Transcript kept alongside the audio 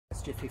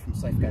it's Jeff here from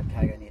Safeguard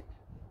Cargo Net.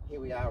 Here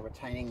we are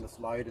retaining this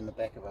load in the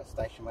back of a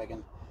station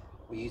wagon.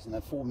 We're using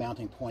the 4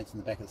 mounting points in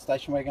the back of the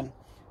station wagon.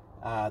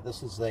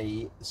 This is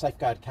the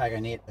Safeguard Cargo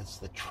Net. It's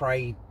the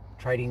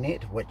trading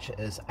net, which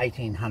is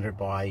 1800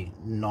 by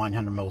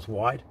 900 mils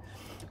wide.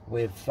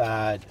 We've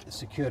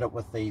secured it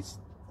with these,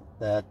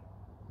 what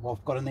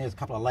we've got in there is a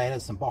couple of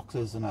ladders, some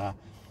boxes and a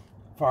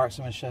fire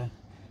extinguisher.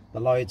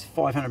 The load's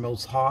 500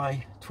 mils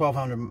high,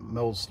 1200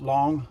 mils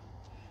long,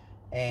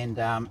 and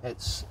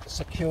it's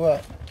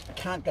secure,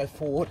 can't go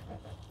forward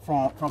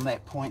from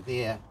that point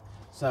there,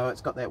 so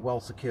it's got that well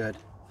secured.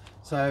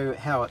 So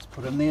how it's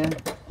put in there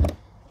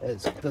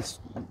is this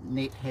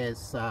net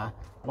has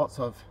lots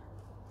of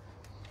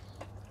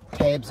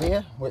tabs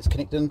there where it's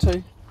connected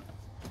into.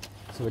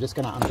 So we're just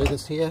going to undo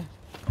this here.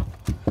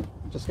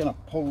 I'm just going to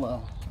pull the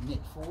net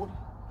forward,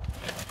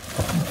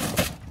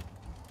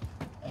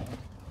 and you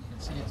can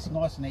see it's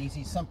nice and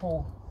easy,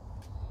 simple,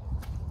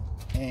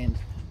 and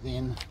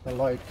then the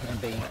load can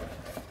be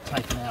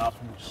taken out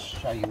and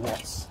show you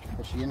what's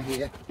actually in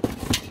here.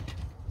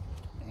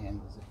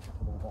 And there's a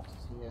couple of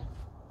boxes here.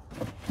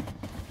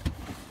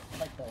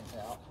 Take those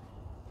out,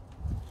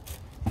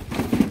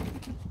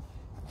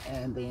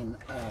 and then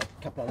a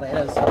couple of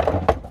ladders,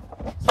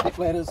 step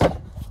ladders,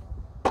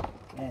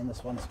 and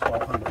this one's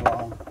 1200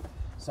 long.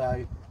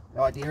 So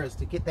the idea is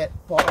to get that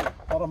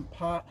bottom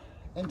part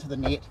into the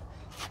net,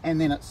 and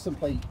then it's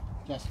simply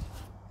just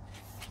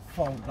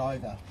folded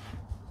over,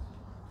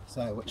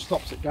 so which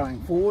stops it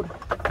going forward.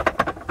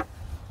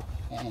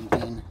 And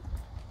then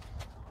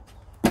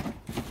the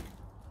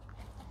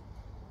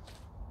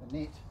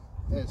net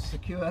is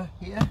secure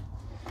here,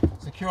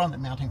 secure on the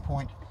mounting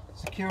point,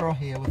 secure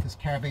here with this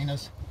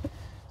carabiners. So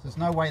there's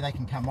no way they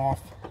can come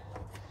off,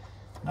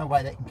 no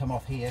way they can come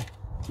off here.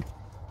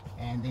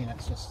 And then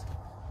it's just,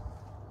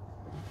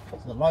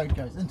 so the load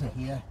goes into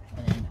here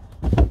and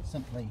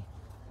simply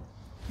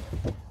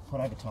put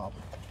over top.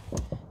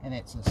 And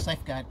that's a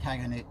Safeguard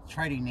Cargo Net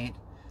trading net,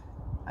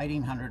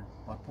 1800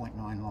 by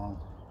 0.9 long.